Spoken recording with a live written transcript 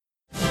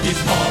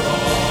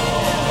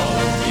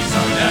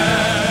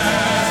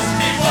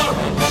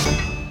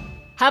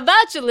How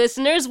about you,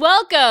 listeners?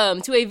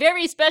 Welcome to a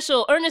very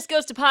special Ernest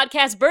Goes to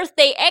Podcast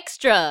Birthday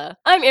Extra.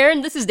 I'm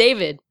Aaron, this is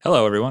David.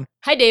 Hello, everyone.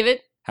 Hi,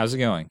 David. How's it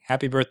going?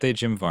 Happy birthday,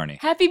 Jim Varney.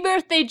 Happy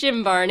birthday,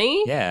 Jim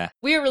Varney. Yeah.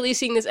 We are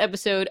releasing this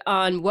episode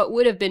on what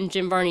would have been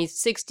Jim Varney's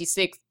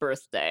 66th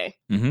birthday.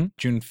 Mm-hmm.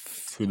 June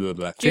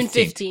 15th. June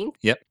 15th.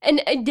 Yep.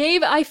 And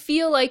Dave, I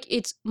feel like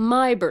it's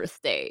my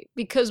birthday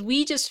because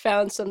we just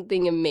found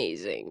something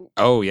amazing.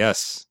 Oh,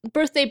 yes.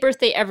 Birthday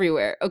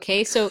everywhere,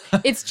 okay? So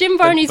it's Jim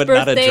Varney's but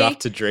birthday. Not a drop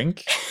to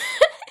drink?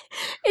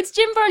 It's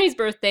Jim Varney's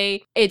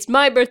birthday. It's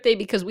my birthday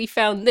because we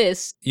found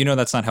this. You know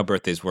that's not how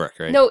birthdays work,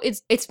 right? No,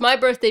 it's my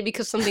birthday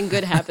because something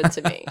good happened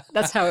to me.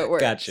 That's how it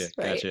works.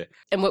 Gotcha.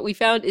 And what we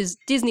found is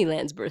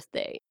Disneyland's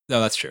birthday. No,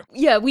 that's true.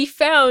 Yeah, we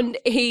found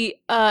a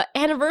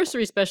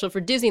anniversary special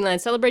for Disneyland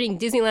celebrating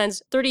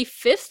Disneyland's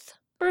 35th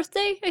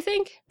birthday, I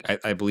think.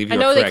 I believe you're I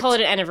know correct. they call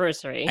it an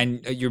anniversary.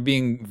 And you're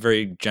being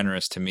very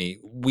generous to me.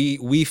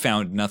 We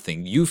found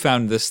nothing. You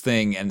found this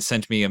thing and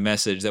sent me a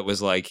message that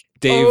was like,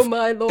 Dave, oh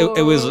my lord.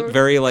 It was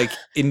very like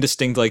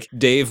indistinct, like,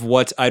 Dave,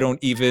 what? I don't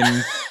even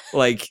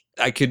like,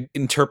 I could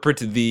interpret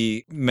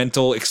the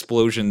mental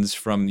explosions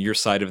from your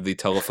side of the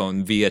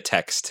telephone via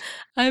text.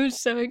 I'm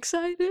so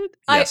excited.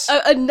 Yes.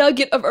 A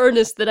nugget of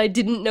Ernest that I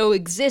didn't know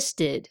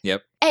existed.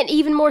 Yep. And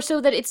even more so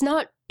that it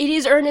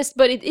is Ernest,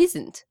 but it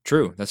isn't.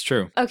 True. That's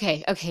true.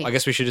 Okay. I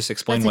guess we should just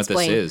explain Let's what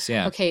explain. this is.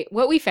 Yeah. Okay,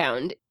 what I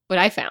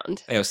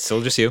found It was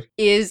still just you.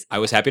 is I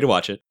was happy to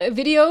watch it. a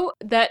video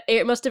that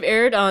must have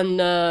aired on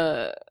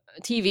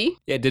TV,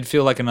 Yeah, it did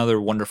feel like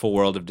another Wonderful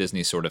World of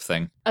Disney sort of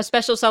thing. a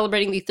special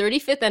celebrating the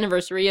 35th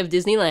anniversary of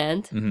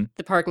Disneyland, Mhm.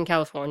 the park in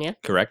California.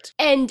 Correct?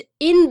 And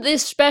in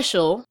this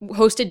special,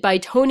 hosted by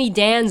Tony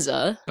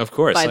Danza, Of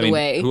course. By the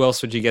way. Who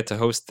else would you get to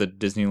host the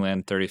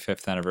Disneyland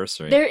 35th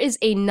anniversary? there is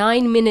a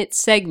 9-minute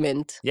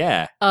segment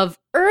Yeah. of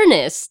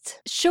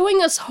Ernest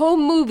showing us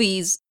home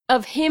movies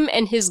of him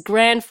and his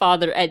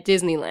grandfather at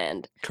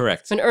Disneyland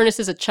Correct. when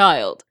Ernest is a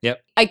child. Yep.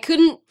 I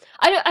can't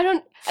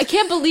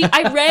believe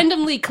I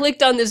randomly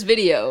clicked on this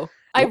video.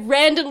 What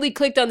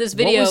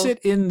Video. was it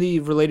in the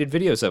related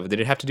videos of it? Did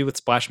it have to do with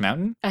Splash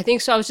Mountain? I think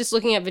so. I was just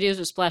looking at videos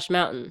of Splash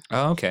Mountain.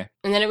 Oh, okay.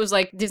 And then it was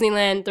like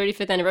Disneyland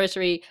 35th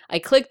anniversary. I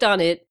clicked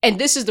on it. And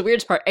this is the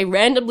weirdest part. I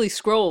randomly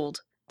scrolled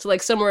to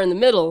like somewhere in the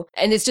middle.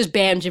 And it's just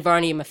bam,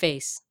 Giovanni in my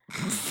face.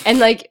 And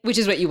like, which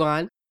is what you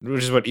want.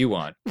 Which is what you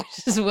want.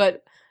 Which is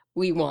what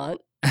we want.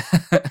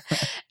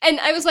 And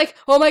I was like,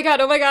 oh my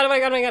God.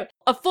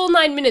 A full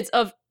 9 minutes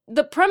of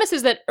the premise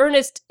is that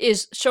Ernest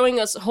is showing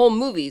us home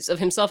movies of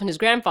himself and his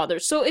grandfather.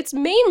 So it's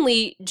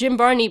mainly Jim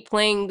Varney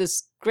playing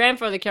this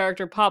grandfather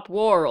character, Pop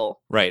Worrell.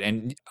 Right,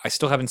 and I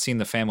still haven't seen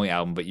the Family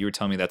album, but you were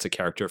telling me that's a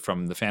character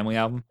from the Family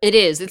album? It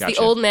is. It's Gotcha.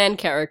 the old man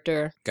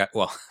character.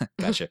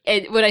 Gotcha.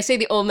 And when I say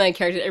the old man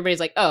character, everybody's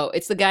like, oh,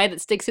 it's the guy that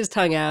sticks his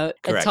tongue out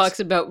and Correct. talks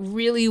about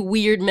really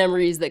weird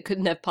memories that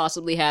couldn't have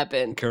possibly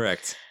happened.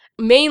 Correct.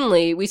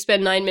 Mainly, we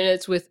spend 9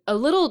 minutes with a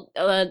little,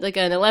 like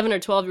an 11 or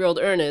 12-year-old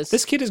Ernest.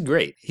 This kid is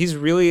great. He's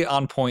really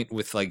on point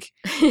with like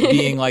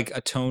being like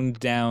a toned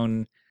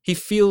down. He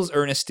feels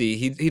earnesty.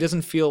 He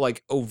doesn't feel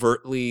like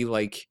overtly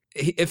like.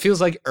 It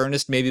feels like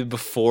Ernest maybe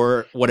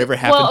before whatever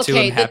happened to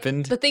him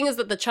happened. The thing is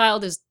that the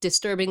child is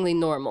disturbingly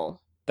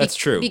normal. That's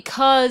true.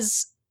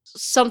 Because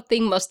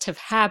something must have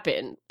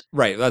happened.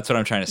 Right, that's what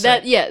I'm trying to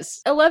say.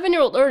 Yes.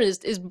 11-year-old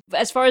Ernest is,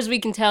 as far as we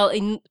can tell,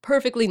 a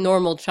perfectly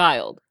normal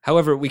child.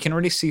 However, we can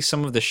already see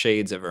some of the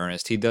shades of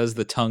Ernest. He does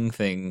the tongue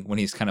thing when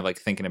he's kind of like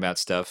thinking about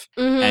stuff.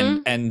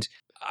 Mhm. And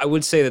I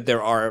would say that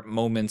there are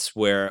moments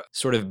where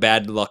sort of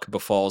bad luck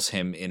befalls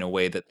him in a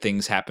way that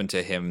things happen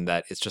to him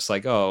that it's just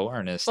like, oh,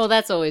 Ernest. Well,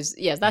 that's always,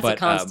 yes, that's a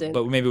constant.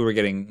 But maybe we're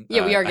getting we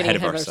are getting ahead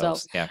of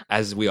ourselves. Yeah,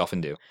 as we often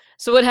do.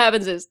 So what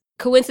happens is,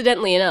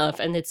 coincidentally enough,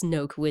 and it's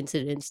no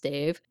coincidence,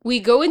 Dave, we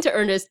go into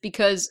Ernest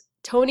because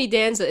Tony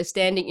Danza is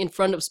standing in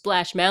front of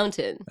Splash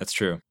Mountain. That's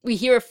true. We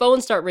hear a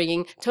phone start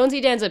ringing. Tony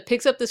Danza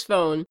picks up this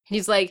phone, and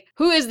he's like,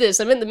 who is this?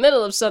 I'm in the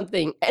middle of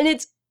something. And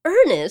it's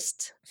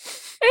Ernest.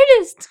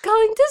 Ernest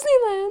calling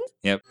Disneyland.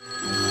 Yep.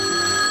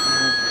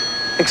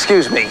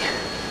 Excuse me.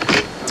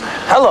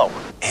 Hello.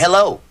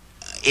 Hello.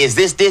 Is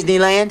this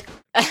Disneyland?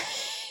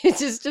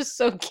 It's just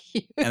so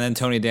cute. And then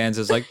Tony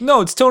Danza's like,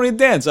 no, it's Tony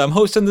Danza. I'm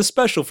hosting the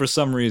special for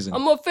some reason.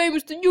 I'm more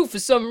famous than you for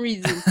some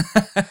reason.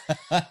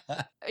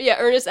 Yeah,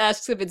 Ernest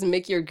asks if it's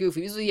Mickey or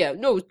Goofy. He's like, yeah,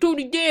 no, it's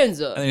Tony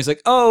Danza. And then he's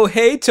like, oh,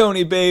 hey,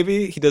 Tony,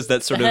 baby. He does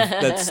that sort of,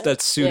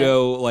 that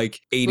pseudo, like,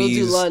 80s, We'll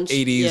do lunch.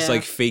 Yeah.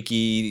 like,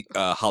 fakey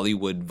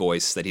Hollywood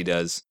voice that he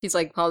does. He's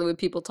like, Hollywood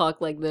people talk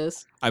like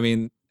this. I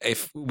mean,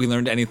 if we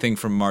learned anything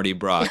from Marty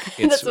Brock,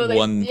 it's That's what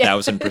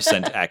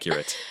 1,000%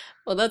 accurate.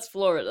 Well, that's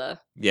Florida.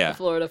 Yeah. The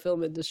Florida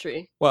film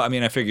industry. Well, I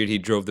mean, I figured he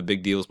drove the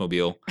Big Deals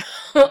mobile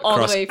All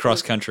the way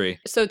cross country.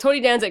 So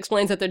Tony Danza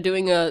explains that they're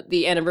doing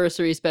the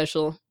anniversary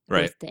special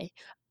birthday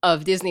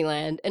of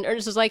Disneyland. And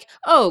Ernest is like,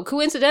 oh,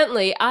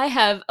 coincidentally, I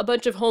have a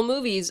bunch of home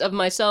movies of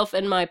myself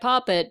and my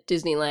pop at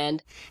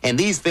Disneyland. And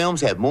these films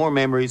have more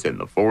memories than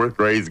the fourth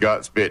grade's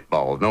got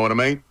spitballs. Know what I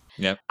mean?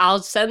 Yep. I'll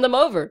send them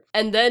over.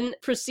 And then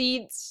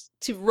proceeds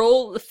to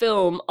roll the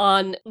film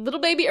on little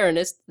baby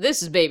Ernest.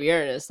 This is baby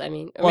Ernest. I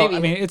mean, or Well, maybe I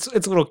mean, it's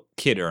little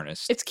kid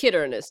Ernest. it's kid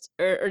Ernest.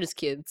 Ernest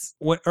kids.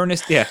 What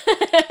Ernest? Yeah.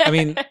 I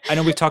mean, I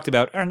know we've talked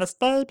about Ernest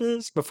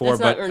babies before, That's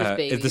not but Ernest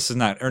babies. this is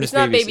not Ernest it's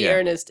not babies. baby yeah.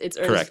 Ernest. It's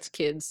Ernest Correct.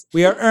 kids.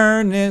 We are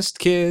Ernest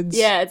kids.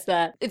 Yeah, it's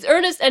that. It's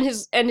Ernest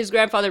and his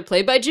grandfather,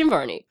 played by Jim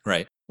Varney,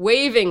 Right.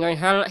 waving.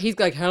 He's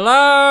like,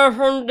 "Hello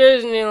from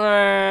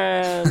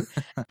Disneyland."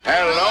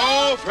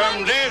 Hello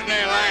from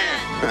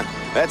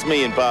Disneyland. That's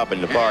me and Pop in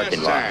the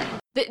parking lot.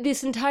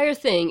 This entire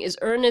thing is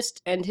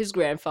Ernest and his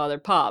grandfather,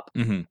 Pop,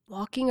 Mm-hmm.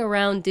 walking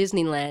around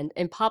Disneyland,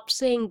 and Pop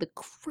saying the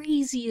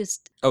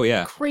craziest Oh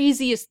yeah.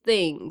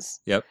 things.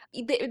 Yep.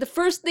 The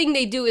first thing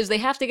they do is they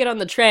have to get on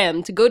the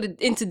tram to go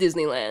into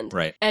Disneyland.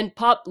 Right. And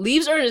Pop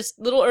leaves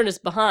little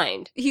Ernest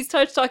behind. He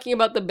starts talking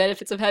about the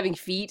benefits of having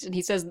feet, and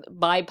he says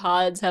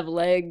bipods have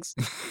legs.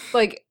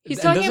 Like, he's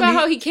And talking doesn't about he-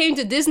 how he came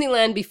to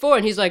Disneyland before,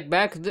 and he's like,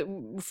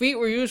 feet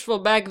were useful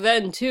back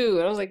then, too.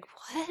 And I was like,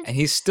 what? And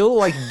he's still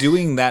like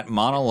doing that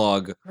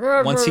monologue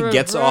once he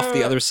gets off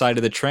the other side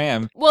of the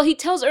tram. Well, he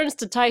tells Ernest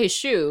to tie his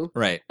shoe,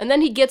 Right. and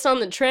then he gets on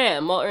the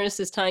tram while Ernest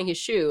is tying his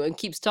shoe and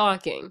keeps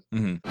talking.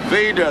 Mm-hmm.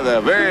 Feet are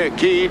the very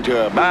key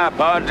to a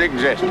bipod's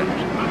existence.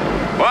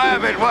 Why,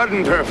 if it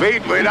wasn't for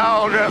feet, we'd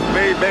all just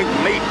be big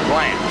meat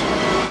plants.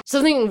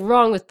 Something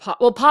wrong with Pop.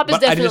 Well, Pop is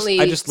But I definitely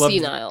just loved-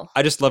 senile.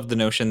 I just loved the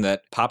notion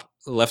that Pop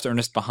left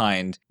Ernest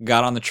behind,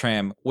 got on the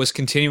tram, was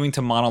continuing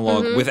to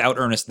monologue Mhm. without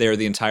Ernest there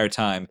the entire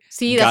time.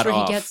 See, that's got where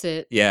off. he gets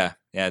it. Yeah,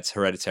 it's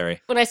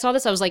hereditary. When I saw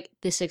this, I was like,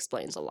 this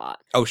explains a lot.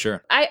 Oh,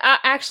 sure. I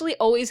actually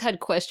always had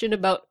question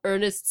about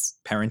Ernest's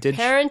Parentage?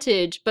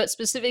 parentage, but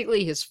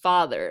specifically his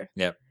father.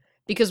 Yep.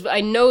 Because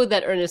I know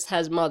that Ernest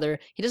has mother.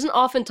 He doesn't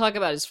often talk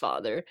about his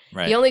father.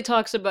 Right. He only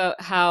talks about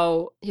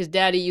how his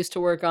daddy used to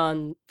work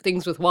on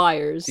things with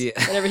wires Yeah.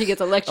 whenever he gets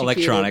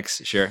electrocuted.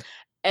 Electronics, sure.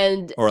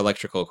 And Or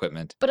electrical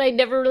equipment. but I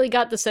never really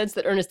got the sense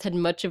that Ernest had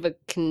much of a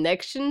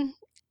connection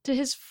to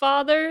his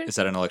father. Is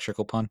that an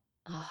electrical pun?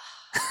 Ah.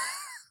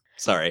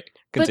 Sorry.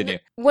 But Continue.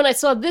 when I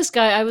saw this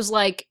guy, I was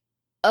like,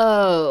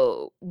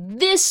 oh,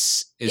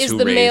 this Is is who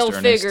the raised male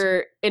Ernest.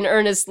 figure in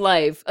Ernest's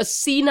life. A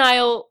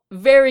senile,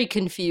 very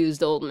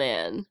confused old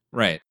man.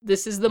 Right.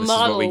 This is the This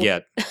model is what we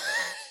get.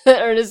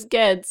 that Ernest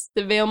gets.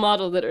 The male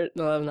model that...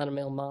 no, not a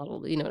male model,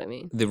 but you know what I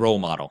mean. The role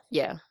model.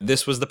 Yeah.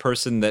 This was the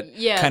person that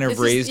Yeah. kind of this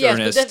raised yes,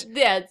 but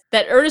Ernest.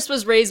 that Ernest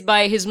was raised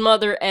by his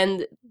mother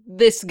and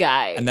this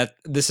guy. And that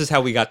this is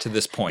how we got to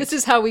this point. This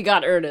is how we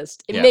got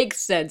Ernest. It Yeah. makes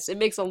sense. It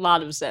makes a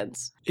lot of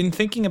sense. In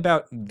thinking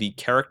about the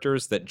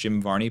characters that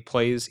Jim Varney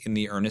plays in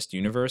the Ernest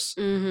universe,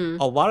 Mm-hmm.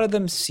 a lot of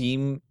them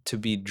seem to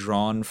be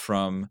drawn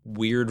from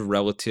weird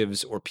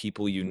relatives or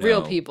people you know.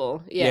 Real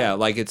people. Yeah.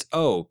 like it's,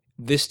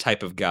 this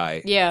type of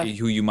guy Yeah.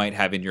 who you might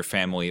have in your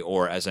family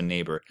or as a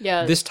neighbor.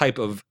 Yeah. This type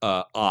of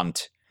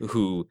aunt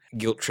who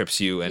guilt trips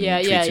you and Yeah,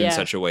 treats yeah, you in yeah.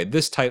 such a way.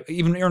 This type,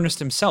 even Ernest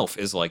himself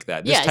is like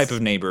that. This Yes. type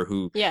of neighbor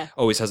who Yeah.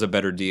 always has a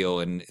better deal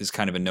and is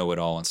kind of a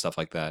know-it-all and stuff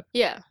like that.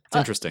 Yeah. It's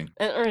interesting.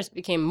 And Ernest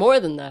became more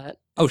than that.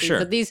 Oh, sure.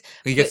 But these,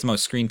 He gets the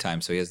most screen time,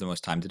 so he has the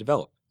most time to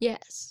develop.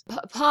 yes.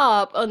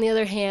 Pop, on the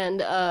other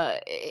hand,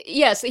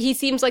 yes, he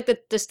seems like the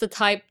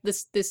type,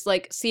 this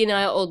like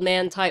senile old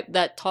man type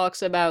that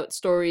talks about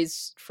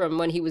stories from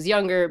when he was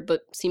younger,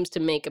 but seems to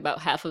make about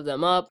half of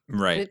them up.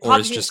 Right. Pop Or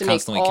is seems just to make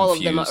constantly all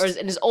confused. of them up,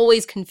 and is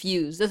always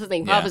confused. That's the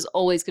thing. Pop Yeah. is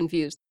always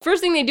confused.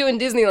 First thing they do in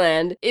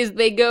Disneyland is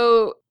they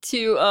go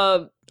to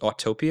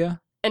Autopia?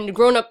 and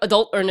grown-up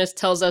adult Ernest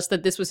tells us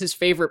that this was his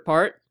favorite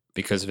part.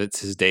 Because of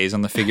it's his days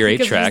on the figure eight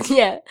Because track.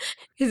 yeah,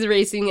 his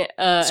racing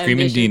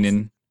Screaming ambitions.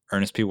 Deanin,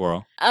 Ernest P.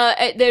 Worrell.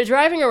 They're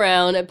driving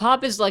around, and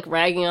Pop is like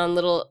ragging on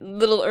little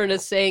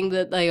Ernest, saying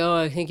that like, "Oh,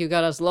 I think you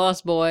got us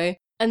lost, boy."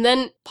 And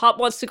then Pop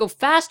wants to go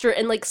faster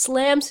and like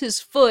slams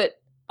his foot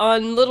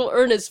on little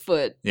Ernest's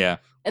foot, Yeah.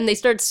 and they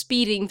start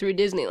speeding through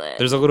Disneyland.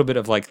 There's a little bit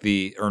of like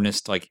the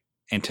Ernest like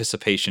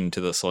anticipation to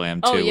the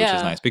slam too, Oh, which is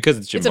yeah. nice because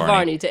it's Jim it's a Varney.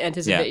 Varney to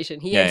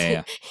anticipation. He Yeah, has,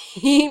 yeah,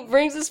 he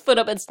brings his foot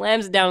up and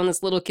slams it down on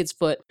this little kid's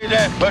foot.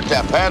 Just put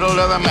the pedal to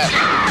the metal.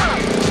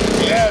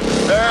 Yes,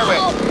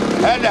 sir.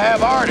 We had to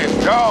have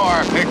artists draw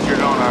our pictures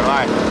on our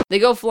license. They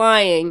go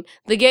flying.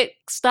 They get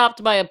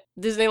stopped by a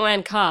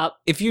Disneyland cop.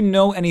 If you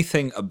know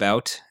anything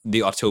about the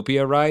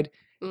Autopia ride,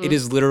 it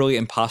is literally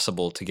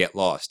impossible to get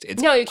lost.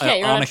 It's Mm. No, you can't.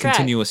 You're on on a a track.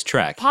 continuous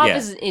track. Pop yeah.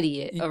 is an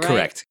idiot, all right?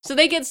 Correct. So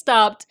they get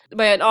stopped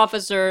by an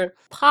officer.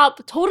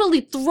 Pop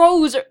totally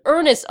throws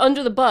Ernest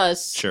under the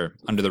bus. Sure,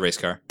 under the race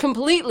car.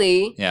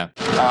 Completely. Yeah.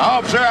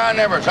 Officer, I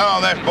never saw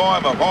this boy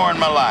before in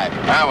my life.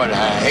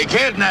 He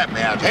kidnapped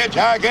me. I was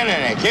hitchhiking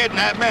and he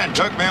kidnapped me and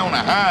took me on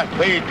a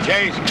high-speed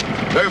chase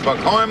through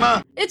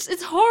Pacoima.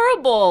 It's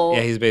horrible.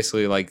 Yeah, he's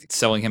basically like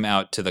selling him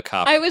out to the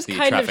cop. I was the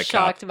kind of traffic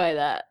shocked cop. by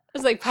that.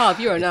 was like, Pop,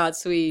 you are not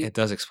sweet. It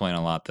does explain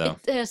a lot, though.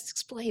 It just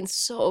explains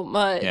so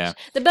much. Yeah.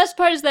 The best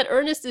part is that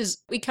Ernest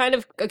we kind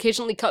of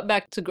occasionally cut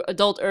back to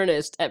adult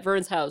Ernest at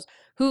Vern's house,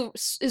 who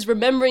is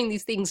remembering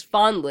these things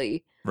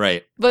fondly.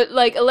 Right. But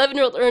like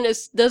 11-year-old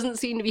Ernest doesn't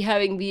seem to be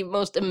having the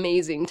most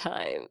amazing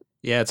time.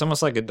 Yeah, it's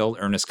almost like adult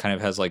Ernest kind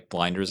of has like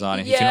blinders on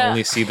and he Yeah. can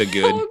only see the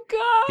good. Oh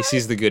God! He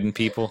sees the good in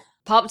people.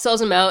 Pop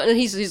tells him out, and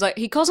he's like,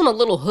 he calls him a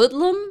little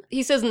hoodlum.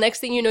 He says, next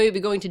thing you know, you'll be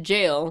going to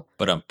jail,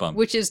 But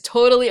which is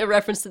totally a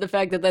reference to the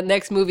fact that the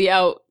next movie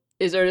out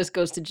is Ernest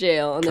Goes to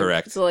Jail. And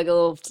Correct. It's like a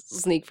little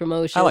sneak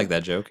promotion. I like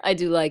that joke. I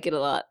do like it a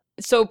lot.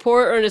 So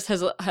poor Ernest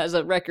has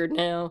a record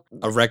now.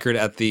 A record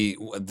at the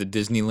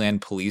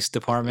Disneyland Police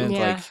Department.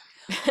 Yeah.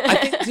 Like, I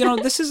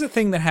think, this is a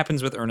thing that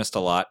happens with Ernest a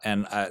lot,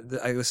 and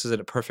this is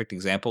a perfect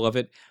example of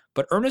it.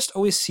 But Ernest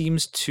always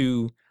seems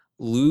to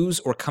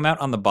lose or come out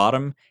on the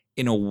bottom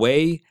in a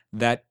way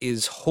that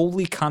is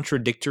wholly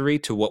contradictory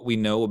to what we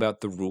know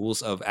about the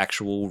rules of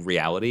actual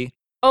reality.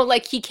 Oh,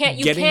 like you can't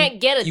get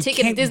a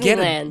ticket at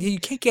Disneyland. You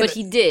can't get but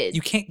he did.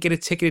 You can't get a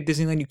ticket at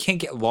Disneyland. You can't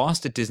get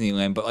lost at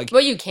Disneyland. But like,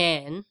 Well, you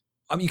can. you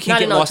Not can't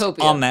get in lost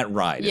Autopia. on that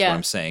ride, is Yeah. what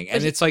I'm saying. But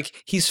And it's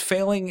like he's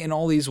failing in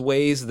all these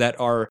ways that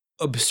are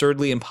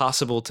absurdly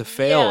impossible to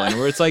fail Yeah. in,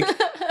 where it's like,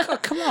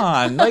 come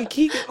on, like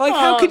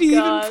how Oh, could you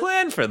God. even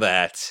plan for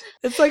that?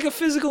 It's like a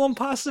physical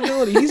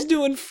impossibility. He's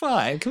doing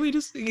fine. Can we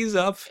just ease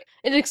up?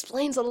 It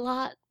explains a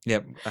lot.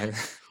 Yep.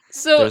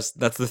 So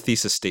That's the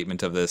thesis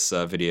statement of this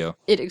video.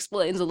 it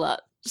explains a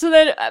lot. So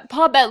then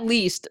Pop at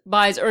least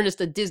buys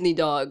Ernest a Disney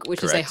dog,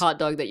 which is a Correct. hot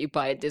dog that you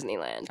buy at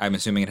Disneyland. I'm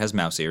assuming it has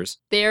mouse ears.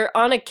 They're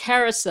on a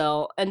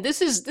carousel, and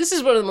this is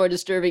one of the more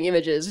disturbing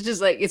images. It's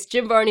just like it's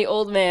Jim Varney,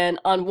 old man,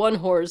 on one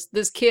horse,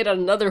 this kid on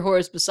another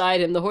horse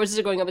beside him. The horses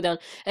are going up and down,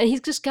 and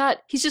he's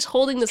just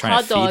holding this Trying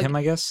hot to feed dog. him,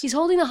 I guess. He's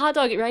holding the hot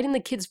dog right in the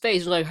kid's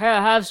face. He's like, "Hey,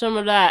 have some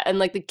of that," and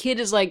like the kid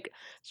is like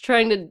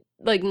trying to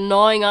like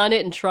gnawing on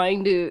it and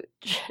trying to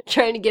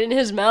get in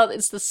his mouth.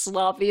 It's the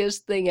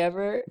sloppiest thing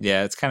ever.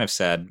 Yeah, it's kind of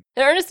sad.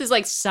 And Ernest is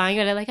like sighing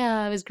at it, like,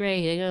 "Oh, it was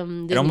great,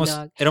 Disney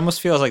dog." It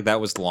almost feels like that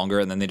was longer,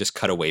 and then they just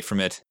cut away from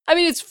it. I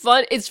mean, it's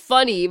fun. It's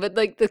funny, but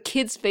like the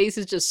kid's face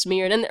is just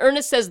smeared. And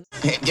Ernest says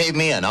It gave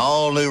me an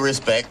all new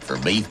respect for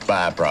beef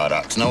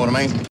byproducts. Know what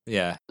I mean?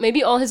 Yeah,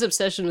 maybe all his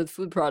obsession with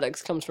food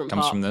products comes from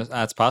comes Pop. from this.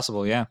 That's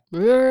possible. Yeah.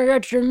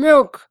 Get your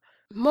milk,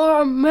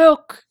 more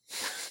milk,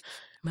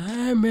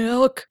 my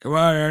milk. Come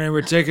on, Ernie.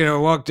 We're taking a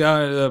walk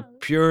down to the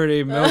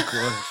Purity Milk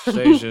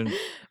Station.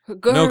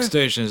 Milk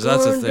stations,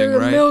 that's a thing,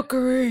 right?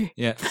 Milkery.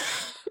 Yeah.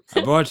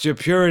 I bought you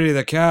Purity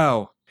the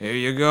cow. Here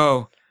you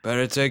go.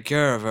 Better take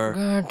care of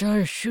her.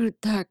 Gotta shoot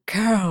that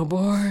cow,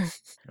 boy.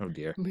 Oh,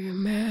 dear. Be a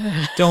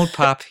man. Don't,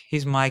 Pop.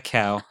 He's my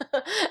cow.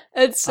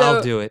 And so,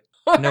 I'll do it.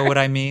 Know what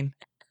I mean?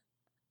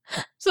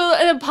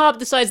 and then Pop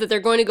decides that they're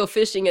going to go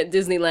fishing at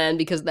Disneyland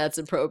because that's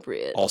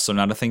appropriate. Also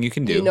not a thing you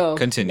can do. No,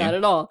 Continue. not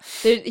at all.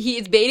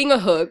 He's baiting a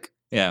hook.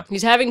 Yeah.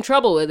 He's having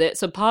trouble with it,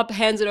 so Pop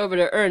hands it over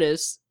to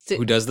Ernest.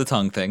 Who does the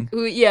tongue thing.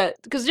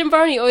 Because Jim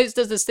Varney always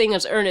does this thing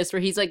as Ernest,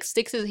 where he's like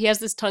he has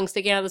this tongue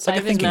sticking out of the It's side like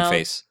a of his thinking mouth.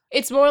 face.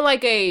 It's more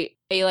like a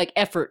like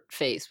effort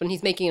face when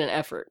he's making an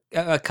effort.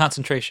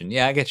 Concentration.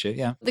 Yeah, I get you.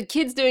 Yeah. The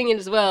kid's doing it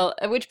as well.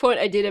 At which point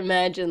I did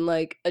imagine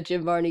like a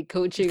Jim Varney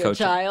coaching a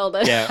Coaching. child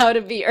on Yeah. how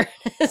to be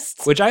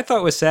Ernest. Which I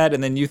thought was sad,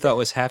 and then you thought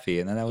was happy,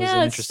 and then that was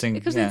an interesting.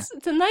 because Yeah.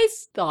 it's a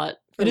nice thought.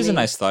 for It is a me.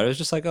 nice thought. It was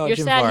just like, oh, You're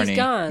Jim sad he's Varney.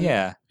 gone.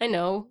 Yeah. I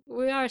know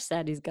we are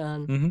sad he's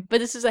gone, Hmm. but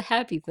this is a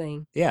happy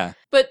thing. Yeah.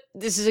 But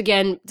this is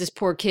again this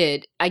poor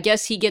kid. I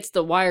guess he gets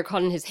the wire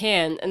caught in his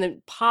hand, and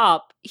then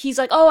Pop, he's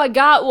like, "Oh, I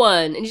got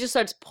one!" and he just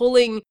starts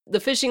pulling the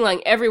fishing line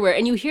everywhere,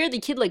 and you hear the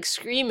kid like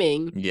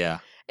screaming. Yeah.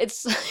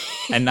 It's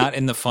And not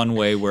in the fun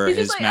way where He's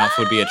his just like, mouth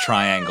would be a "Ah!"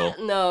 triangle.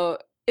 No,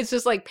 it's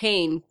just like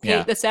pain.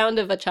 Yeah. The sound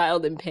of a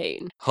child in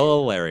pain.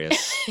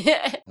 Hilarious.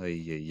 Ay,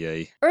 ay,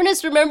 ay.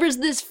 Ernest remembers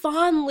this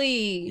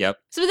fondly. Yep.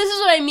 So this is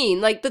what I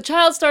mean. Like the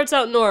child starts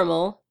out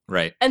normal,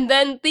 Right. and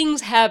then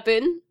things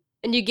happen,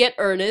 and you get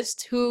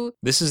Ernest, who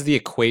This is the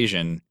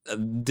equation.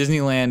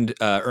 Disneyland,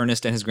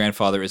 Ernest and his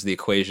grandfather is the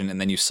equation,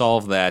 and then you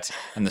solve that,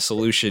 and the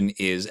solution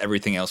is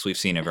everything else we've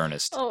seen of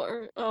Ernest.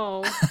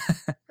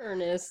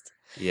 Ernest.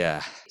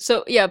 Yeah.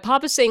 So yeah,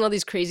 Pop is saying all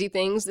these crazy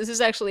things. This is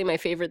actually my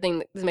favorite thing.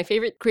 This is my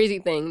favorite crazy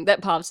thing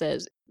that Pop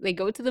says. They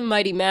go to the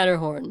mighty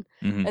Matterhorn,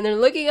 Mhm. and they're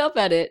looking up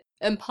at it,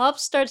 and Pop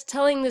starts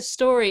telling this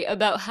story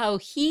about how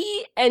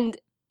he and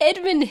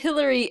Edmund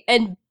Hillary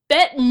and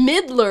Bette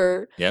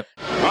Midler. Yep.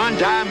 One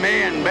time,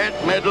 me and Bette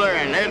Midler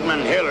and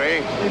Edmund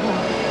Hillary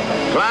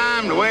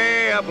climbed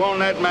way up on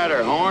that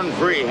Matterhorn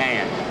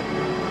freehand.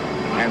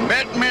 And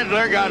Bette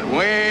Midler got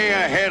way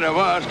ahead of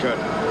us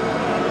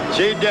because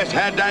she just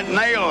had that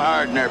nail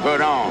hardener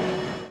put on.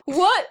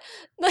 What?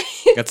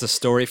 That's a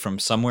story from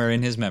somewhere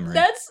in his memory.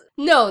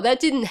 That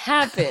didn't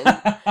happen.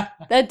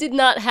 That did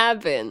not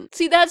happen.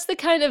 See, that's the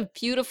kind of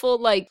beautiful,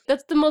 like,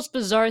 that's the most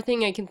bizarre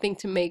thing I can think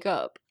to make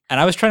up. And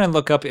I was trying to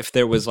look up if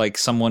there was like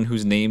someone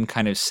whose name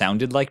kind of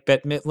sounded like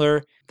Bette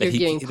Midler. That You're he-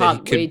 giving that he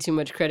Pop could- way too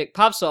much credit.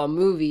 Pop saw a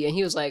movie and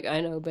he was like,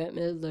 I know Bette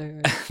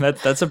Midler.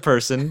 That's a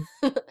person.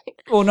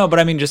 Well, no, but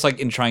I mean, just like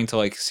in trying to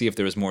like see if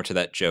there was more to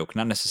that joke,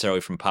 not necessarily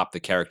from Pop the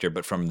character,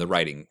 but from the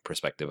writing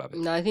perspective of it.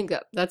 No, I think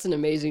that's an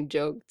amazing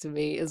joke to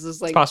me. It's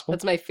just like possible.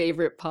 that's my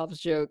favorite Pop's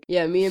joke.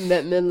 Yeah, me and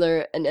Bette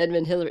Midler and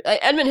Edmund Hillary.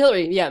 Edmund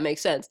Hillary, yeah,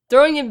 makes sense.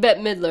 Throwing in Bette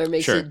Midler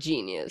makes Sure. it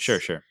genius.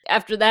 Sure.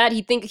 After that,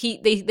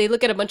 they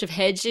look at a bunch of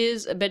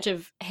hedges, a bunch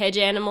of hedge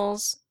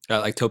animals.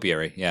 Like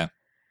topiary, yeah.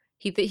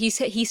 He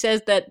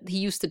says that he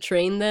used to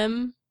train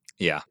them.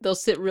 Yeah. They'll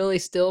sit really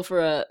still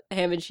for a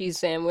ham and cheese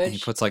sandwich. And he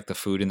puts like the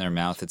food in their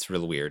mouth. It's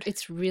real weird.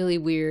 It's really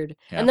weird.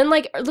 Yeah. And then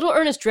like little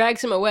Ernest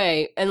drags him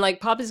away and like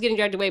Pop is getting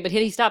dragged away, but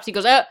he stops. He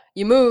goes,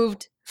 you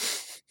moved.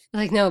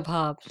 Like, no,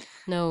 Pop.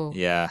 No.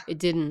 Yeah. It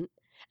didn't.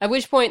 At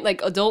which point,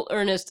 like, adult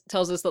Ernest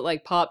tells us that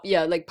like Pop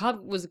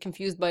was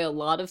confused by a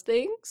lot of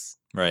things.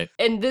 Right.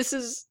 And this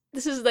is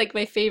like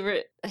my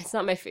favorite. It's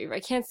not my favorite. I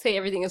can't say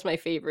everything is my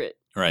favorite.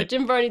 Right. But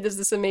Jim Varney does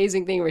this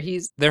amazing thing where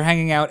They're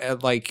hanging out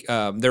at like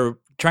they're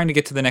trying to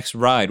get to the next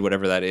ride,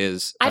 whatever that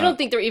is. I don't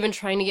think they're even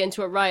trying to get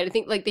into a ride. I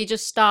think like they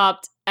just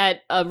stopped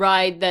at a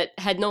ride that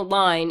had no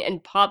line,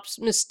 and Pops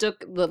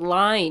mistook the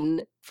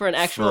line for an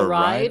actual for a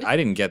ride. I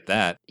didn't get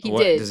that. He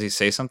What, did. Does he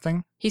say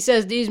something? He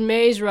says these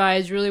maze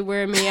rides really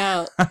wear me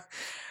out.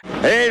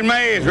 These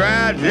maze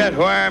rides just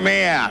wear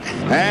me out.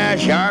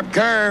 Sharp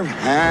curve.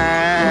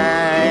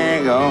 There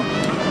you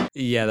go.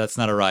 Yeah, that's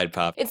not a ride,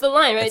 Pop. It's the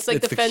line, right? It's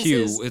like the fences.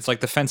 queue. It's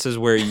like the fences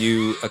where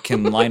you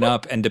can line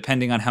up, and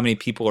depending on how many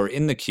people are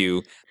in the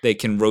queue, they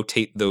can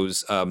rotate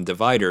those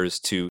dividers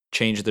to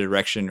change the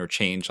direction or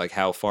change like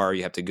how far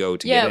you have to go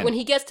to get in. Yeah, when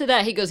he gets to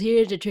that, he goes,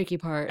 "Here's the tricky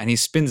part." And he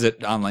spins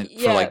it on like for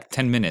Yeah. like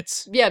 10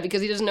 minutes. Yeah,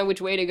 because he doesn't know which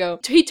way to go.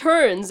 He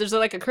turns. There's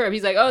like a curve.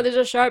 He's like, "Oh, there's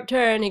a sharp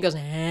turn." He goes,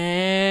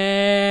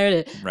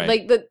 Right.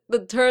 like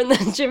the turn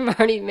that Jim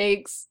Varney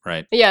makes.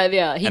 Right. Yeah.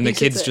 He And the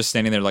thinks it's kid's a- just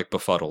standing there like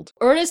befuddled.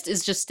 Ernest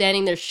is just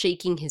standing there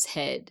shaking his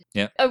head.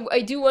 Yeah.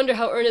 I do wonder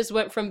how Ernest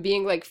went from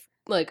being like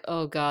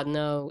oh god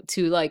no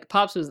to like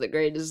Pops was the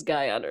greatest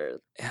guy on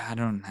earth. Yeah,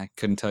 I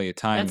couldn't tell you.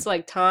 Time. That's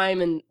like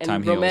time and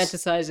Time heals.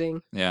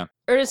 romanticizing. Yeah.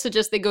 Ernest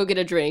suggests they go get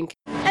a drink.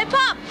 Hey,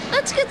 Pop,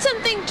 let's get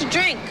something to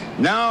drink.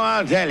 No,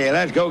 I'll tell you.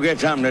 Let's go get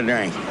something to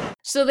drink.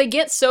 So they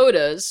get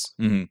sodas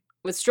hmm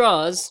with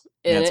straws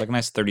in Yeah, it. it's like a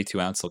nice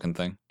 32-ounce looking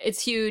thing.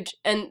 It's huge,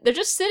 and they're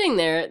just sitting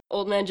there.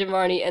 Old man Jim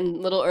Varney and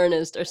little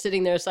Ernest are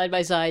sitting there side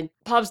by side.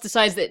 Pops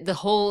decides that the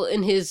hole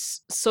in his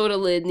soda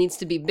lid needs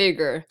to be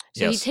bigger,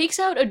 so Yes. he takes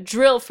out a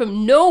drill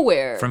from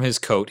nowhere. From his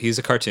coat, he's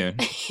a cartoon.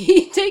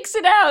 He takes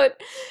it out,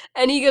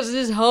 and he goes,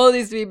 "This hole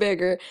needs to be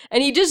bigger,"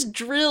 and he just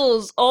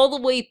drills all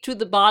the way to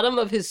the bottom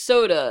of his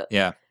soda.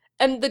 Yeah.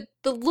 And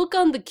the look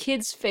on the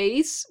kid's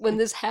face when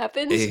this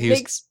happens He was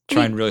makes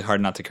trying really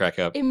hard not to crack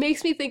up. it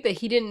makes me think that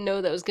he didn't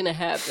know that was going to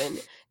happen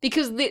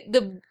because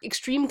the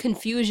extreme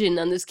confusion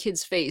on this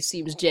kid's face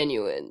seems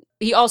genuine.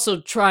 He also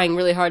trying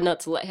really hard not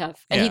to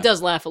laugh, and he Yeah.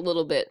 does laugh a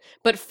little bit.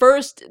 But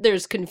first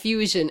there's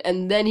confusion,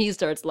 and then he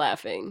starts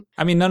laughing.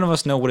 I mean, none of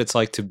us know what it's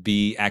like to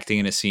be acting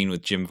in a scene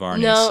with Jim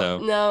Varney. No, so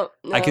no.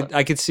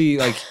 I could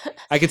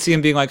see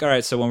him being like, all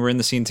right, so when we're in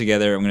the scene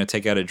together, I'm going to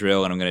take out a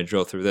drill and I'm going to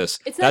drill through this.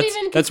 It's not that's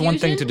even that's one thing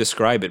to confusion.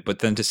 describe it, but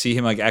then to see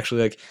him like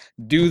actually like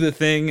do the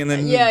thing and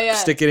then Yeah.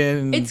 stick it in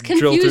and It's drill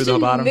through the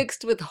confusion bottom.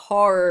 mixed with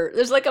horror.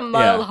 There's like a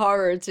mild Yeah.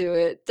 horror to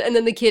it, and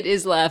then the kid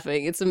is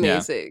laughing. It's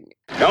amazing.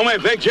 Show me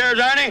pictures,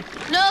 Ernie?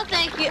 No,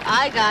 thank you.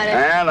 I got it.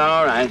 Well,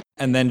 all right.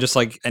 And then just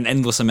like an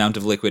endless amount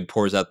of liquid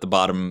pours out the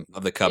bottom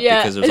of the cup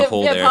Yeah, because there's a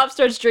hole yeah. there. Pop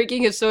starts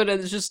drinking his soda.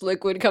 And there's just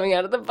liquid coming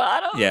out of the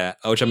bottom. Yeah,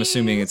 which I'm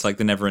assuming it's like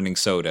the never-ending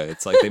soda.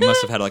 It's like they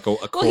must have had like a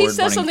cord Well, he says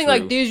running something through.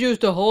 like these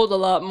used to hold a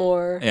lot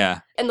more.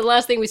 Yeah, And the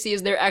last thing we see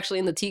is they're actually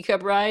in the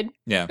teacup ride.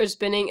 yeah. They're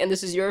spinning, and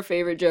this is your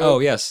favorite joke. Oh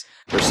yes,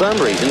 For some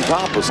reason,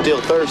 Pop was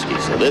still thirsty,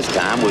 so this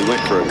time we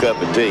went for a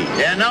cup of tea.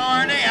 Yeah, no,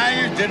 Ernie,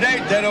 I used to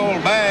date that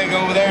old bag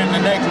over there in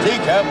the next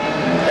teacup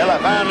till I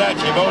found out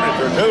she voted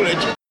for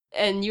Coolidge.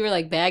 And you were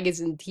like, bag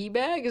is in tea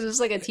bag? Is this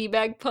like a tea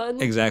bag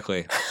pun?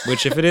 exactly.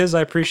 Which if it is,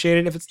 I appreciate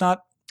it. If it's not,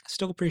 I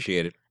still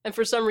appreciate it. And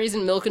for some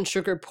reason, milk and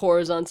sugar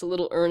pours onto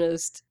little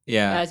Ernest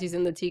Yeah, as he's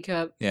in the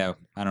teacup. yeah.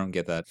 I don't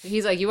get that.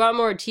 He's like, you want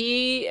more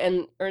tea?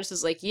 And Ernest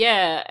is like,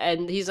 yeah.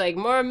 And he's like,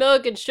 more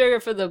milk and sugar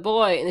for the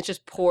boy. And it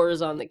just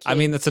pours on the kid. I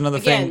mean, that's another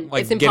Again, thing.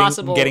 Like it's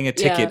impossible. getting a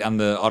ticket Yeah. on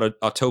the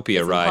Autopia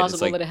It's ride. It's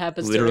impossible like that it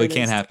happens to literally Ernest.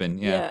 can't happen.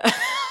 Yeah. Yeah.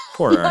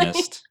 Poor Like-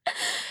 Ernest.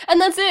 And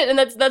that's it. And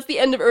that's the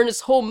end of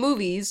Ernest's whole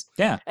movies.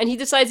 Yeah. And he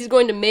decides he's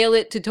going to mail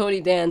it to Tony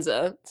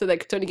Danza so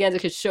that Tony Danza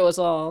could show us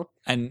all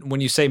And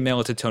when you say mail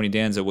it to Tony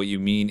Danza, what you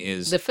mean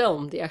is the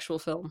film, the actual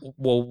film.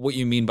 well, what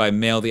you mean by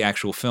mail the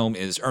actual film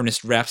is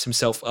Ernest wraps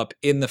himself up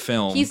in the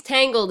film. He's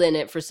tangled in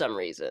it for some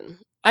reason.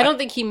 I don't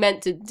think he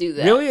meant to do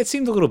that. Really? It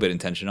seemed a little bit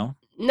intentional.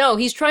 No,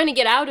 he's trying to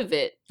get out of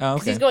it. Oh,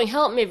 'Cause okay. he's going,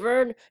 help me,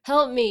 Vern,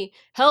 help me,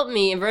 help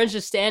me. And Vern's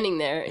just standing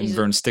there. And He's-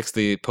 Vern sticks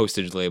the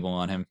postage label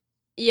on him.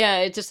 Yeah,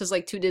 it just says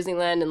like to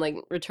Disneyland and like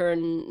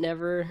return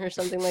never or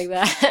something like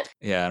that.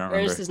 Yeah, I don't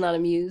Ernest remember. is not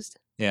amused.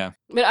 Yeah.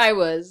 But I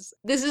was.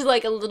 This is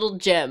like a little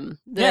gem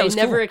that Yeah, it I was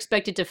never cool.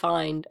 expected to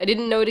find. I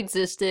didn't know it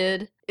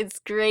existed. It's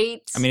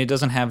great. I mean, it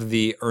doesn't have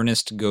the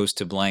Ernest Goes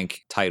to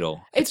Blank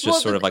title. It's just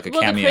well, sort of like a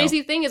well, cameo. The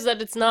crazy thing is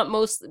that it's not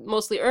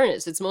mostly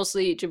Ernest. It's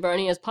mostly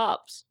Giovanni as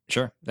Pops.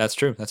 Sure, that's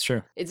true. That's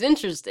true. It's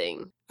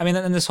interesting. I mean,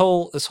 and this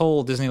whole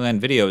Disneyland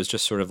video is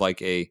just sort of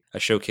like a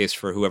showcase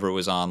for whoever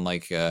was on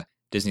like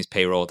Disney's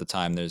payroll at the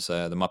time. There's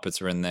the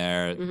Muppets are in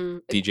there,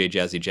 DJ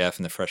Jazzy Jeff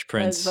and the Fresh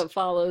Prince. That's what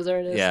follows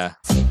Ernest. Yeah.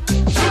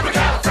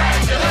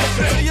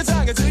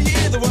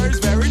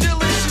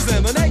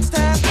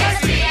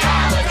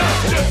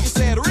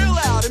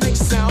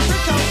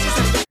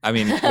 I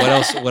mean,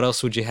 what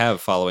else would you have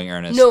following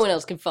Ernest? No one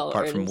else can follow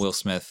apart Ernest. from Will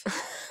Smith.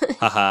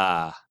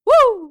 Haha.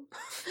 Woo!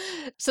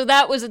 So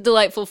that was a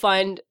delightful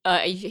find.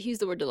 I use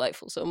the word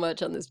delightful so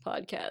much on this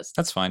podcast.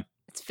 That's fine.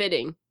 It's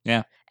fitting.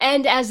 Yeah.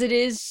 And as it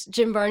is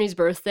Jim Varney's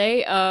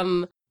birthday,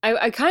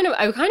 I kind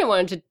of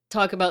wanted to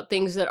talk about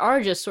things that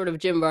are just sort of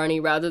Jim Varney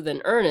rather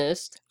than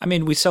Ernest. I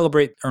mean, we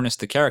celebrate Ernest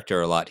the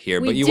character a lot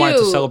here, We but you wanted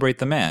to do. celebrate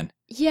the man.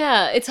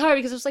 Yeah, it's hard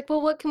because it's like,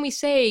 well, what can we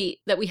say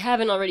that we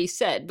haven't already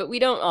said? But we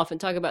don't often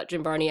talk about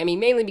Jim Varney. I mean,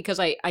 mainly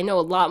because I know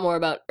a lot more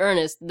about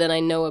Ernest than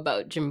I know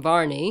about Jim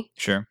Varney.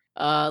 Sure.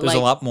 There's a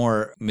lot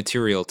more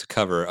material to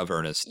cover of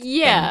Ernest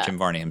than Jim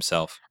Varney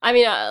himself. I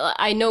mean,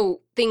 I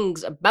know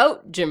things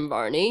about Jim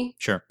Varney.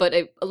 Sure. But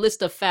a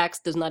list of facts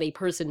does not a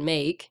person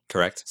make.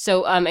 Correct.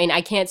 So, and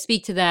I can't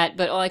speak to that,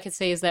 but all I can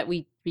say is that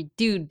we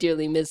do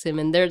dearly miss him.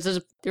 And there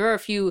are a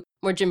few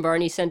more Jim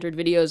Varney-centered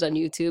videos on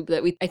YouTube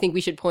that I think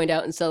we should point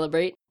out and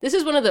celebrate. This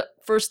is one of the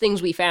first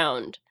things we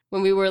found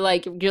when we were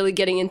like really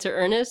getting into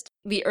Ernest.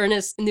 The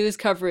Ernest news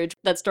coverage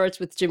that starts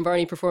with Jim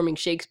Varney performing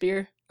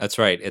Shakespeare. That's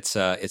right. It's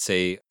a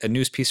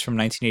news piece from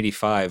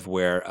 1985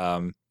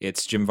 where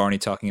it's Jim Varney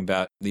talking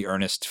about the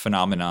Ernest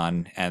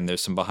phenomenon, and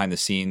there's some behind the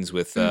scenes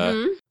with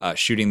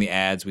shooting the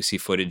ads. We see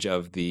footage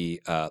of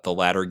the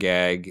ladder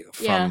gag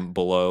from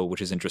below,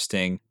 which is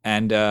interesting.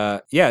 And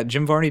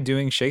Jim Varney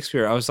doing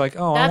Shakespeare. I was like,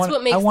 oh, That's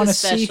what makes I want to this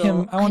see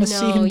special. him. I want to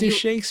see him do It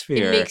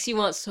Shakespeare. makes you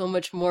want so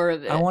much more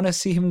of it. I want to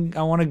see him.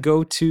 I want to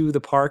go to the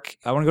park.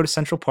 I want to go to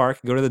Central Park,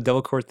 go to the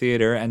Delacorte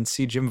Theater, and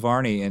see Jim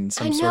Varney in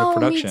some sort of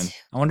production.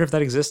 I wonder if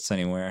that exists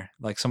anywhere.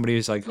 Like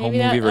somebody's like Maybe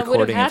home movie that would have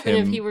recording of happened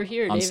him if he were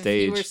here. on If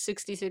stage. he were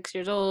 66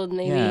 years old,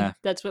 maybe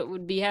that's what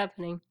would be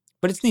happening.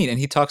 But it's neat, and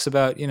he talks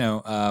about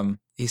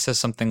he says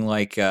something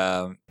like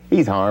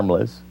He's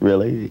harmless,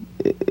 really.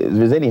 If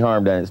there's any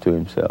harm done, it's to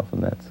himself,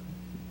 and that's...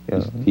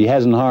 He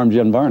hasn't harmed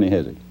Jim Varney,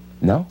 has he?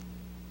 No,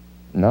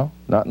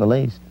 not in the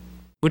least.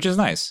 which is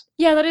nice.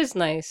 Yeah, that is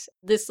nice.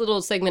 This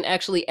little segment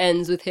actually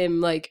ends with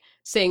him like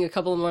saying a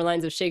couple more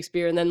lines of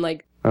Shakespeare and then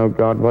like, Oh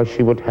God, why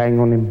she would hang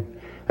on him,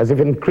 as if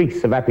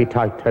increase of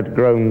appetite had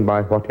grown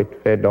by what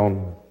it fed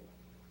on.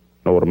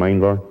 Know what I mean,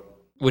 boy?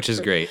 Which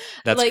is great.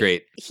 That's like,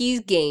 great. He's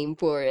game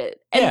for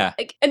it. And, Yeah.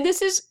 and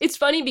it's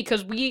funny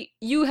because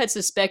you had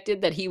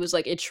suspected that he was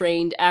like a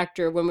trained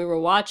actor when we were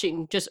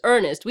watching just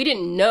Ernest. We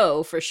didn't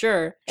know for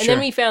sure. And then Sure.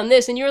 we found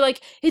this and you were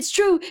like, it's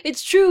true.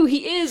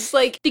 He is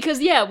like, because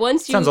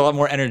once you... Sounds a lot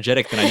more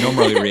energetic than I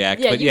normally react.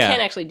 yeah, but you yeah.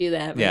 can't actually do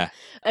that. But Yeah.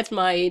 That's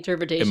my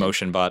interpretation.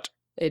 Emotion bot.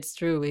 It's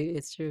true.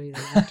 It's true. He's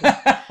an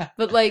actor.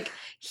 But like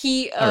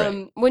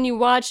when you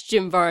watch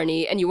Jim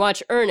Varney and you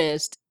watch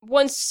Ernest,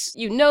 once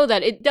you know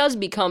that, it does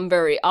become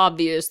very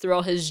obvious through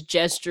all his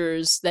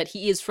gestures that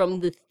he is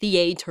from the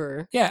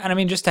theater. Yeah, and I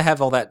mean, just to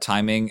have all that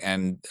timing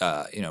and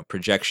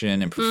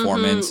projection and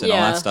performance and all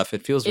yeah. that stuff,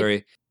 it feels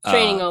very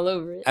Training all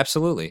over it.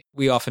 Absolutely.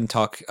 We often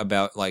talk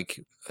about, like,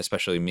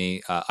 especially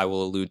me, I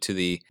will allude to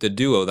the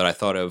duo that I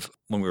thought of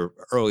when we were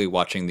early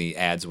watching the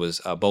ads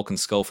was Bulk and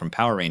Skull from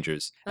Power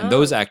Rangers. And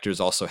those actors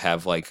also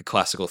have, like, a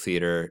classical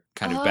theater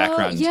kind of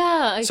background.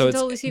 Yeah, I So can it's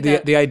totally see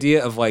that. the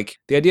idea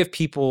of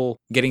people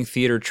getting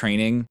theater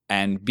training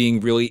and being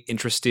really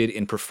interested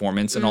in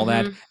performance and all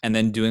that, and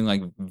then doing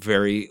like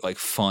very like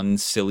fun,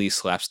 silly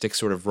slapstick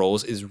sort of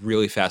roles is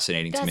really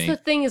fascinating to me. That's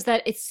the thing, is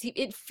that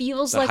it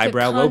feels The like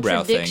highbrow, a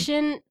lowbrow thing.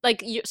 contradiction.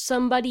 Like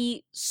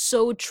somebody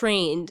so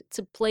trained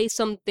to play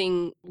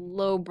something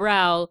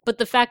lowbrow, but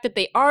the fact that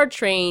they are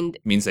trained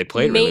Means they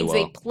play it really means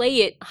well. they play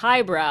it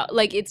highbrow.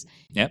 Like it's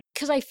Yep.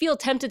 because I feel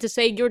tempted to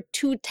say you're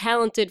too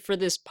talented for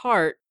this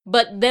part,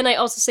 but then I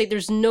also say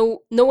there's no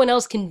one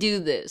else can do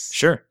this.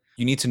 Sure.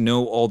 You need to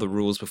know all the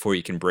rules before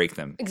you can break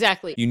them.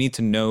 Exactly. You need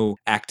to know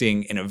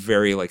acting in a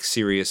very like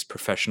serious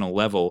professional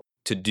level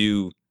to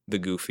do the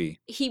goofy.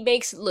 He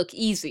makes it look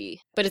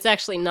easy, but it's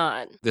actually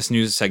not. This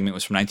news segment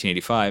was from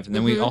 1985, and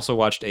then we also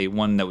watched a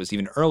one that was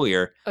even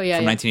earlier Oh yeah,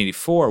 from yeah.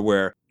 1984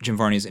 where Jim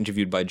Varney is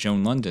interviewed by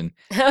Joan London,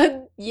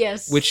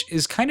 Yes. which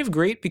is kind of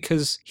great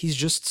because he's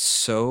just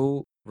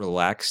so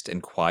relaxed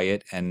and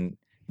quiet and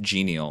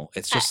genial.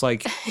 It's just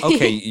like,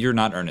 okay, you're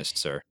not Ernest,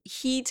 sir.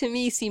 he to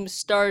me seems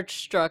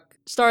starstruck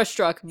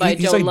by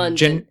He's Joan like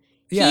London.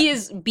 yeah. He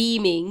is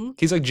beaming.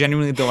 He's like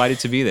genuinely delighted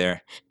to be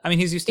there. I mean,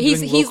 he's used to He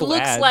doing local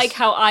looks ads. like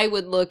how I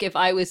would look if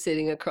I was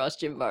sitting across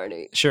Jim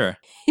Varney. Sure.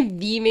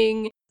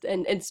 Beaming,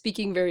 and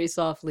speaking very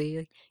softly.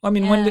 Like, I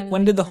mean, Yeah,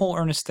 when did the whole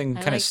Ernest thing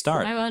kind of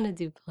start? I want to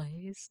do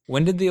plays.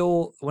 When did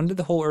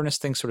the whole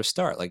Ernest thing sort of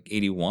start? Like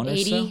 81 or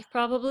 80 so?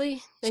 probably.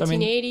 So, I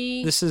mean,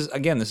 1980. This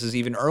is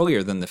even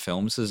earlier than the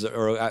films. This is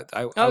early, I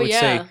Oh, would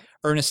say yeah.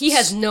 Ernest. He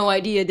has no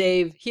idea,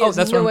 Dave. He has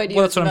that's no what idea.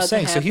 Well, that's what I'm what's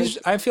saying. about So to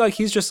happen. I feel like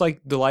he's just like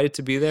delighted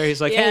to be there.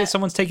 He's like, hey, Yeah.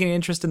 someone's taking an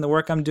interest in the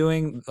work I'm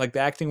doing, like the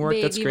acting work.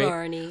 That's Baby great.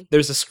 Barney.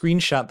 There's a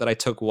screenshot that I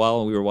took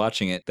while we were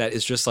watching it that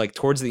is just like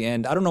towards the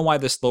end. I don't know why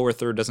this lower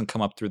third doesn't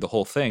come up through the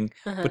whole thing,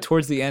 Uh-huh. but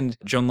towards the end,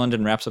 Joan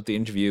London wraps up the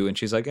interview and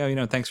she's like,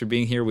 oh, thanks for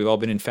being here. We've all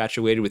been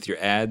infatuated with your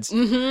ads.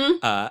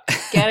 Mm-hmm.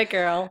 Get it,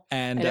 girl.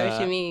 And I know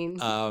what you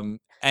mean.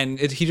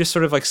 he just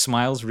sort of like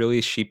smiles really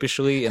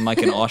sheepishly in like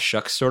an aw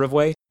shucks sort of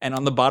way. And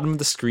on the bottom of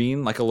the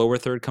screen, like a lower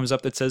third comes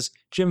up that says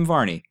Jim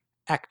Varney,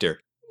 actor.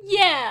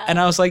 Yeah. And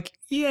I was like,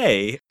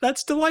 yay,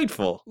 that's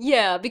delightful.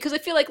 Yeah, because I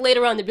feel like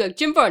later on they'd be like,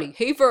 Jim Varney,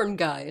 hey Vern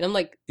guy. And I'm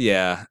like,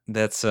 Yeah,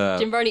 that's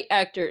Jim Varney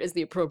actor is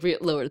the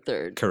appropriate lower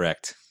third.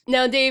 correct.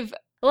 Now, Dave,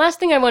 the last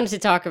thing I wanted to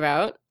talk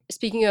about,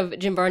 speaking of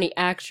Jim Varney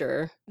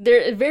actor,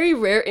 there are very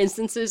rare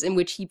instances in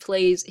which he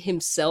plays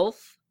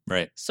himself,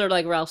 Right. sort of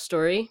like Ralph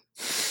Story.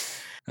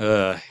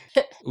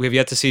 We have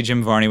yet to see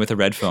Jim Varney with a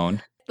red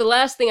phone. The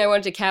last thing I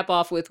wanted to cap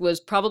off with was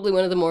probably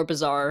one of the more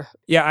bizarre.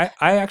 Yeah,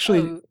 I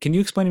actually, can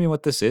you explain to me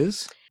what this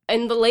is?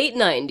 In the late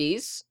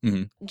 90s,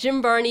 Mhm.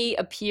 Jim Varney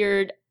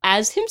appeared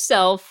as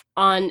himself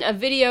on a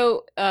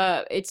video.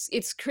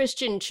 It's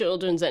Christian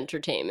children's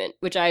entertainment,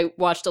 which I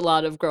watched a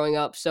lot of growing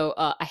up, so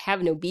I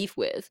have no beef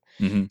with.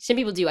 Mhm. Some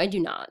people do, I do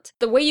not.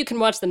 The way you can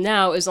watch them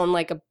now is on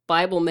like a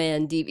Bible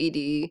Man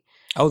DVD.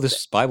 Oh, this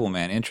is Bible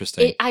Man.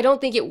 Interesting. I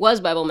don't think it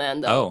was Bible Man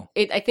though.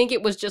 Oh. I think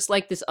it was just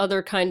like this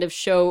other kind of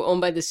show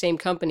owned by the same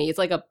company. It's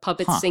like a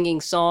puppet Huh.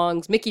 singing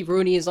songs. Mickey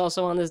Rooney is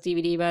also on this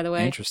DVD, by the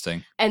way.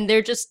 Interesting. And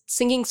they're just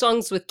singing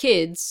songs with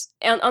kids.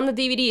 And on the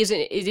DVD,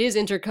 it is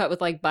intercut with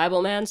like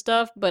Bible Man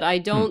stuff, but I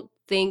don't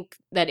think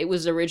that it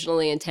was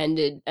originally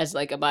intended as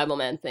like a Bible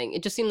Man thing.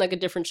 It just seemed like a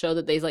different show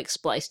that they like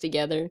spliced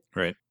together.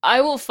 Right.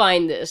 I will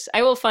find this.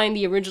 I will find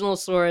the original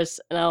source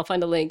and I'll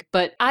find a link.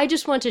 But I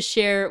just want to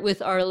share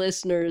with our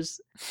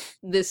listeners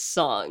this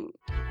song.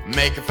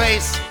 Make a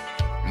face,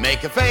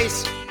 make a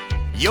face.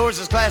 Yours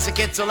is classic,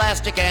 it's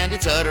elastic, and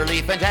it's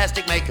utterly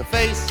fantastic. Make a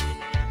face,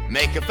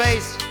 make a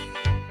face.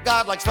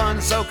 God likes fun,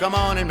 so come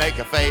on and make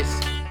a face.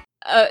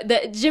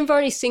 That Jim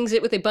Varney sings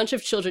it with a bunch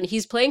of children.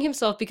 He's playing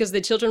himself because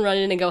the children run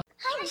in and go,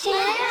 Hi, Jim.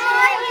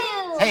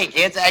 How are you? Hey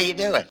kids, how you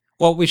doing?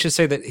 Well, we should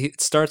say that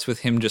it starts with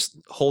him just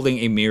holding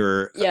a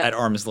mirror Yeah. at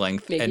arm's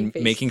length Making and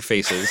faces. making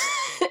faces,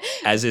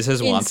 as is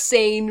his wont.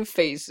 insane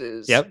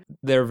faces. Yep,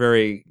 they're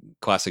very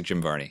classic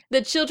Jim Varney.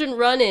 The children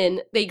run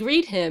in, they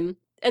greet him,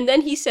 and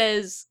then he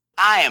says,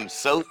 I am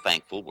so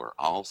thankful we're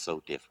all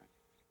so different,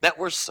 that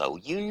we're so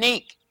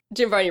unique.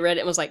 Jim Varney read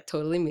it and was like,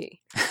 totally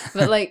me.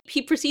 But like,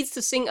 he proceeds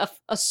to sing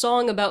a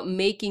song about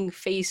making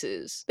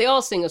faces. They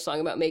all sing a song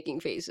about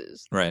making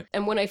faces. Right.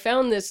 And when I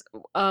found this,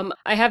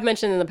 I have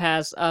mentioned in the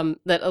past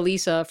that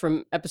Elisa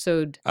from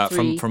episode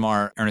 3. From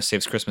our Ernest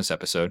Saves Christmas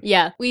episode.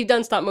 Yeah, we've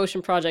done stop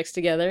motion projects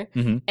together.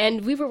 Mhm.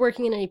 And we were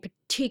working in a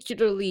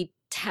particularly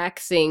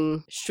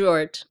taxing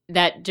short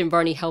that Jim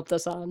Varney helped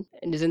us on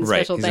and is in the Right,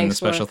 special he's in thanks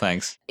the special for.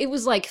 thanks. It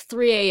was like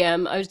 3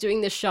 a.m. I was doing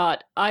this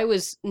shot. I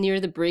was near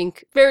the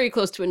brink, very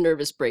close to a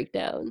nervous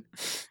breakdown.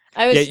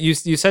 I was, Yeah,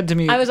 you said to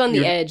me, I was on the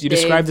you- edge, You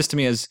described Dave. this to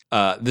me as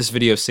this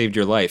video saved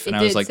your life, and It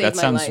I was did like, save that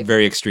my sounds life.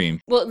 very extreme.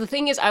 Well, the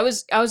thing is, I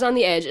was on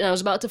the edge, and I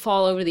was about to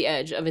fall over the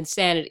edge of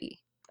insanity.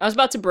 I was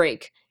about to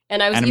break,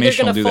 and I was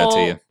Animation either will going do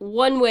to that to fall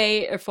one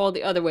way or fall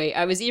the other way.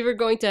 I was either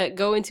going to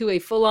go into a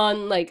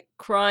full-on like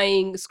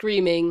crying,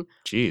 screaming,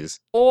 Jeez.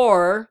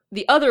 or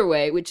the other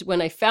way, which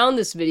when I found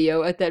this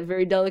video at that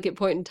very delicate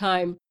point in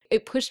time,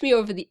 it pushed me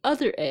over the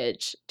other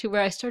edge to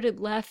where I started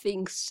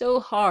laughing so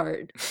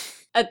hard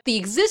at the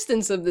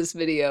existence of this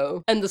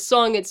video and the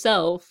song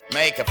itself.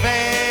 Make a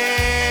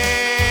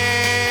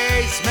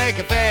face, make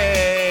a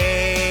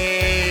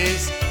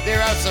face.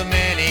 There are so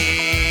many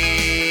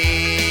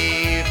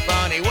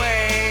funny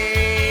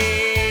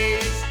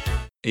ways.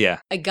 Yeah,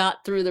 I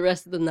got through the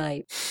rest of the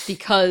night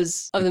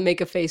because of the Make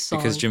a Face song.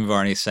 because Jim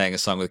Varney sang a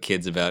song with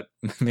kids about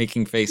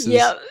making faces.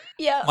 Yeah,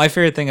 yeah. My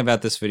favorite thing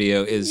about this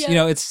video is,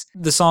 Yeah. it's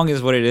the song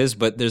is what it is,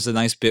 but there's a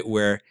nice bit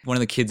where one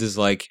of the kids is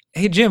like,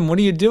 "Hey Jim, what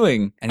are you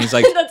doing?" And he's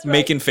like, That's right.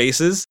 making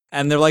faces,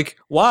 and they're like,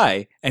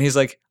 "Why?" And he's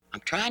like,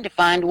 I'm trying to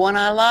find one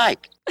I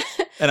like.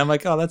 and I'm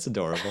like, "Oh, that's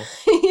adorable."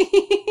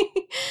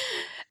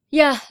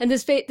 Yeah, and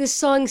this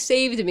song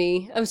saved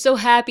me. I'm so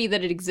happy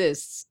that it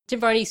exists. Jim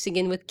Varney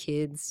singing with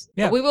kids.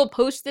 Yeah. We will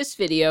post this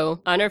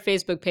video on our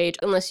Facebook page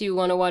unless you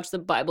want to watch the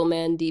Bible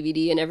Man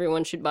DVD, and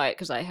everyone should buy it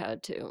because I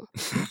had to.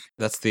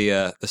 That's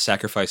the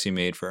sacrifice you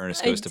made for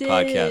Ernest I Goes to did.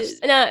 Podcast.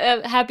 And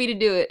I'm happy to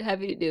do it.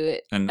 Happy to do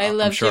it. And I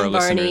love I'm sure Jim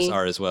our listeners Varney.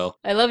 are as well.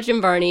 I love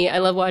Jim Varney. I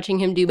love watching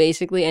him do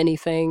basically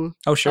anything.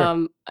 Oh,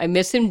 sure. I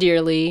miss him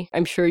dearly.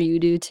 I'm sure you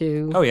do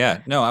too. Oh yeah,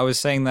 no, I was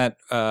saying that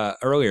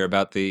earlier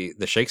about the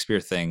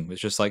Shakespeare thing. It was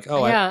just like,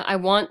 oh, yeah, I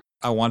want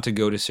I want to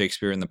go to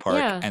Shakespeare in the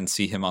Park and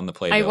see him on the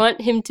playbill. I want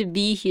him to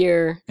be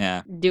here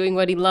Yeah. doing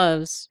what he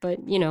loves. But,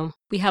 you know,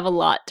 we have a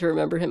lot to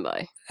remember him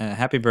by.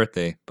 Happy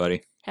birthday,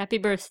 buddy. Happy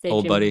birthday,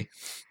 Old Jimmy. buddy.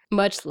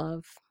 Much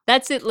love.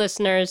 That's it,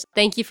 listeners.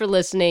 Thank you for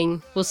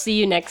listening. We'll see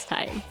you next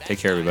time. Take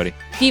care, everybody.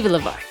 Vive la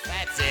var.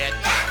 That's it.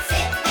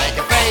 Make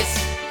a face.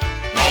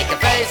 Make a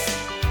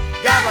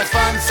face. God likes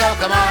fun, so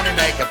come on and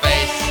make a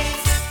face.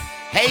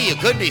 Hey, you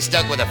could be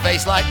stuck with a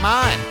face like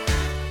mine.